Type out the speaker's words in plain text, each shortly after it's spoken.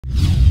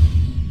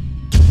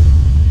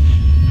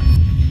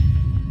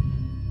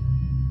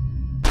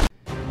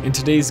In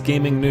today's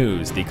gaming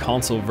news, the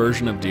console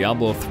version of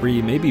Diablo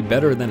 3 may be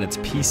better than its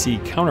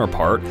PC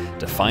counterpart,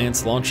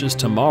 Defiance launches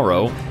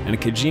tomorrow, and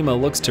Kojima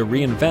looks to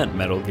reinvent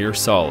Metal Gear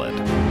Solid.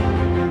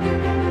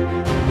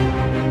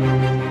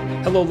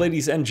 Hello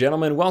ladies and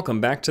gentlemen, welcome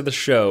back to the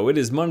show. It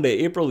is Monday,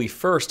 April the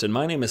 1st, and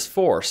my name is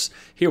Force,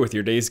 here with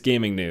your day's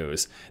gaming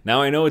news.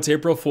 Now I know it's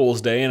April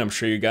Fool's Day, and I'm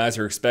sure you guys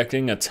are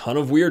expecting a ton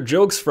of weird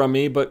jokes from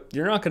me, but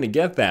you're not going to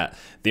get that.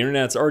 The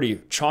internet's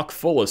already chock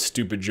full of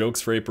stupid jokes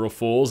for April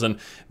Fools, and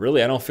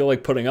really I don't feel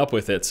like putting up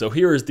with it, so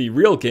here is the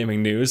real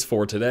gaming news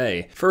for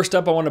today. First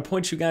up, I want to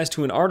point you guys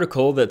to an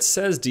article that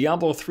says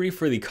Diablo 3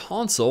 for the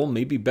console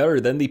may be better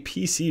than the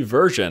PC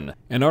version.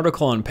 An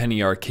article on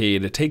Penny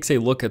Arcade takes a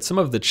look at some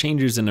of the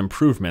changes and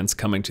improvements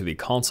coming to the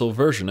console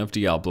version of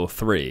Diablo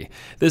 3.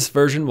 This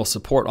version will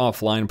support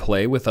offline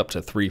play with up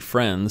to 3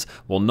 friends,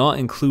 will not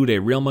include a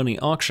real money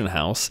auction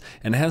house,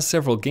 and has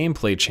several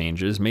gameplay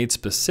changes made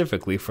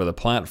specifically for the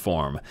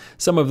platform.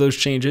 Some of those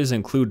changes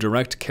include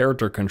direct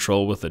character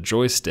control with a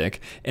joystick,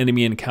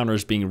 enemy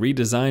encounters being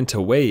redesigned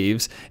to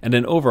waves, and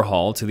an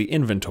overhaul to the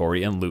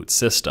inventory and loot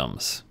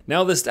systems.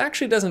 Now this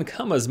actually doesn't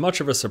come as much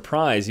of a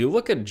surprise. You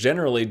look at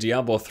generally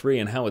Diablo 3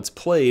 and how it's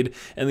played,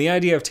 and the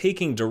idea of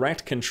taking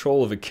direct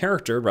control of a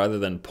character rather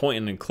than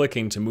pointing and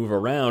clicking to move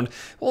around,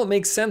 well, it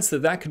makes sense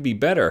that that could be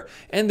better.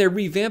 And they're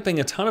revamping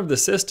a ton of the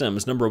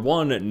systems. Number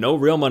one, no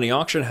real money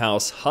auction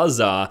house,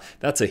 huzzah,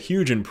 that's a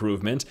huge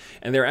improvement.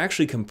 And they're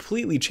actually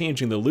completely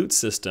changing the loot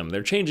system.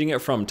 They're changing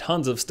it from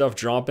tons of stuff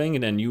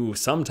dropping and you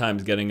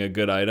sometimes getting a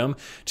good item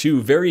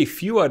to very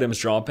few items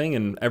dropping,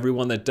 and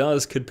everyone that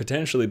does could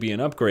potentially be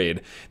an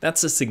upgrade.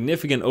 That's a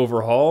significant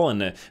overhaul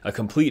and a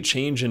complete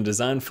change in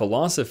design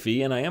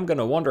philosophy, and I am going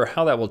to wonder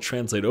how that will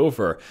translate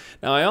over.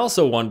 Now I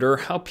also wonder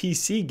how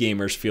PC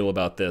gamers feel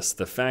about this,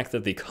 the fact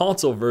that the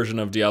console version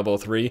of Diablo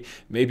 3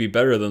 may be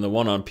better than the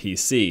one on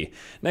PC.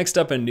 Next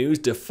up in news,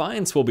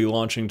 Defiance will be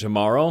launching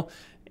tomorrow,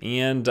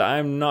 and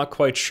I'm not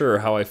quite sure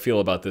how I feel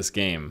about this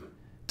game.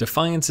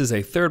 Defiance is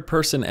a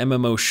third-person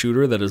MMO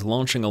shooter that is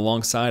launching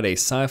alongside a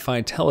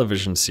sci-fi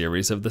television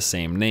series of the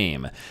same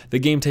name. The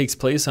game takes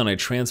place on a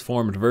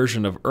transformed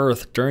version of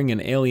Earth during an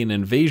alien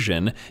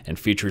invasion and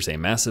features a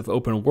massive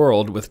open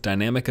world with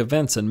dynamic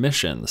events and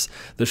missions.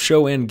 The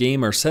show and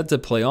game are set to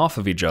play off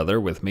of each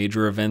other, with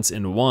major events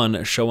in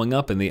one showing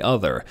up in the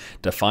other.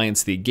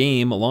 Defiance the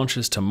game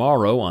launches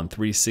tomorrow on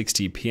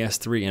 360,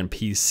 PS3, and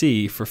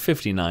PC for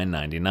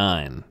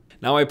 $59.99.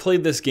 Now I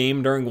played this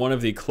game during one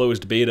of the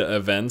closed beta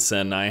events,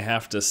 and I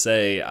have to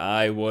say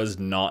I was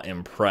not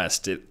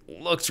impressed. It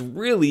looked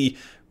really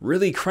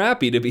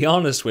crappy, to be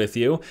honest with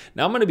you.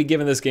 Now I'm going to be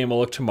giving this game a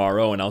look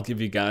tomorrow, and I'll give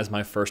you guys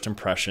my first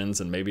impressions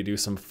and maybe do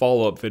some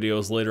follow-up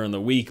videos later in the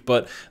week,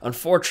 but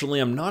unfortunately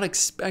I'm not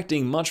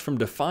expecting much from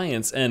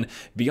Defiance, and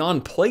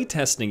beyond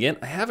playtesting it,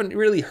 I haven't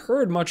really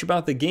heard much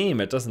about the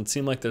game. It doesn't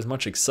seem like there's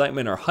much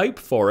excitement or hype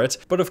for it,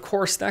 but of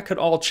course that could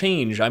all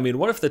change. I mean,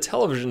 what if the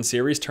television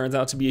series turns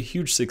out to be a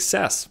huge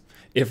success?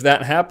 If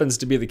that happens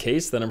to be the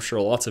case, then I'm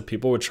sure lots of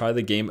people would try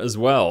the game as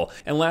well.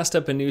 And last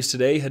up in news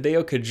today,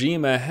 Hideo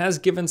Kojima has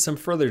given some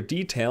further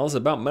details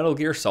about Metal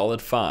Gear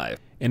Solid 5.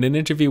 In an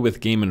interview with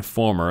Game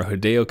Informer,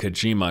 Hideo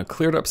Kojima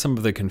cleared up some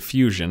of the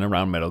confusion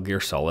around Metal Gear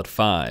Solid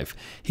 5.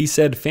 He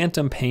said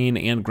Phantom Pain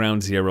and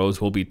Ground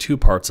Zeroes will be two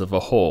parts of a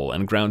whole,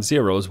 and Ground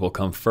Zeroes will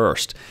come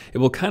first. It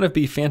will kind of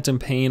be Phantom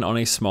Pain on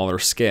a smaller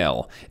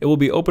scale. It will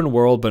be open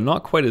world but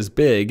not quite as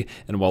big,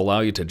 and will allow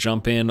you to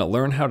jump in,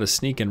 learn how to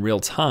sneak in real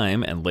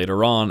time, and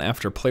later on,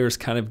 after players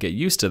kind of get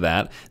used to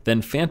that,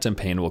 then Phantom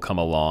Pain will come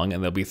along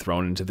and they'll be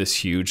thrown into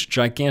this huge,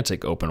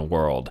 gigantic open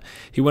world.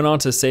 He went on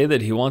to say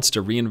that he wants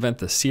to reinvent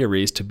the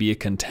series to be a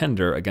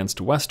contender against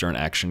Western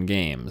action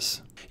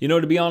games. You know,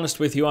 to be honest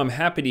with you, I'm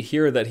happy to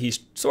hear that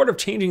he's sort of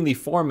changing the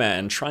format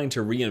and trying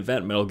to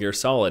reinvent Metal Gear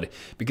Solid,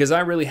 because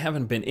I really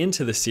haven't been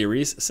into the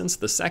series since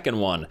the second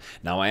one.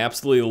 Now, I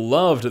absolutely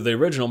loved the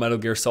original Metal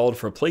Gear Solid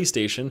for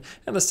PlayStation,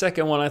 and the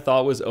second one I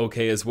thought was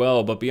okay as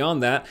well, but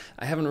beyond that,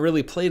 I haven't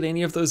really played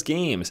any of those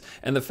games.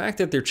 And the fact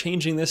that they're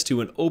changing this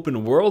to an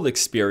open world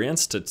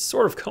experience to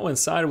sort of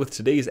coincide with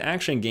today's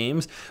action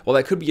games, well,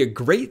 that could be a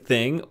great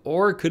thing,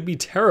 or it could be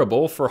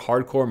terrible for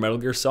hardcore Metal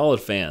Gear Solid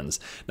fans.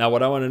 Now,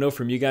 what I want to know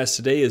from you guys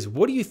today is,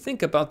 what do you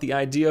think about the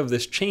idea of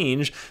this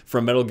change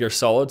from Metal Gear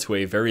Solid to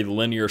a very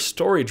linear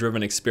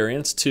story-driven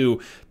experience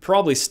to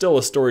probably still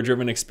a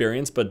story-driven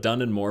experience but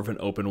done in more of an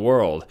open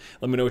world?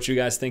 Let me know what you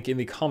guys think in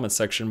the comment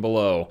section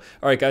below.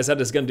 Alright guys, that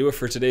is going to do it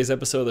for today's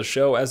episode of the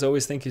show. As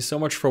always, thank you so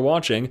much for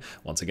watching.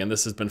 Once again,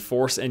 this has been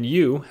Force, and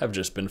you have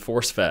just been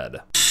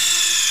force-fed.